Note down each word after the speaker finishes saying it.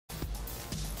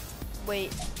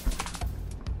Wait.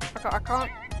 I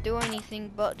can't do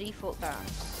anything but default that.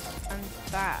 And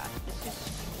that. It's just...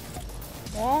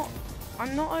 What?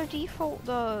 I'm not a default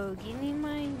though. Give me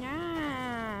my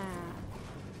nah.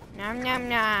 Nom nom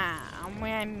nom.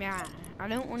 I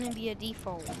don't want to be a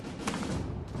default.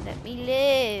 Let me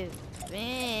live.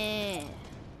 Eh.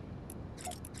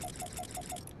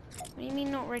 What do you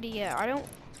mean not ready yet? I don't...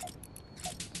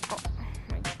 Oh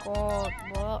my god,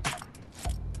 what?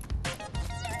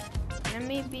 Let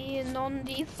me be a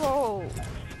non-default.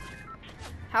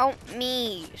 Help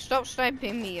me. Stop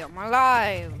sniping me. I'm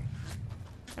alive.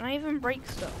 Can I even break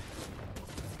stuff?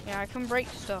 Yeah, I can break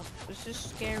stuff. This is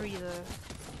scary though.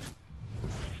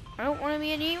 I don't want to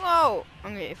be a default.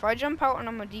 Okay, if I jump out and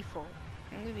I'm a default,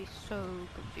 I'm gonna be so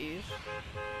confused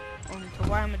on to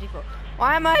why I'm a default.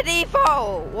 Why am I a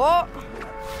default? What?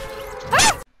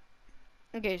 Ah!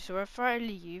 Okay, so if I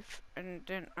leave and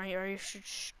then I should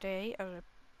stay as a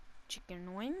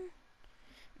chicken wing.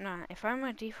 Nah, if I'm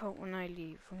a default when I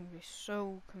leave, I'm gonna be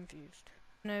so confused.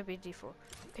 No, be default.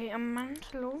 Okay, I'm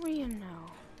Mandalorian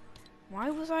now.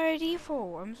 Why was I a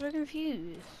default? I'm so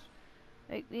confused.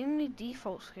 Like, the only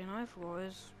default skin I've got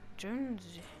is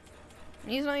Jonesy.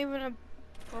 And he's not even a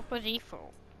proper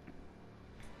default.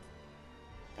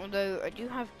 Although, I do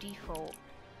have default.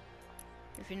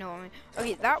 If you know what I mean.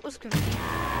 Okay, that was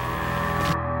confusing.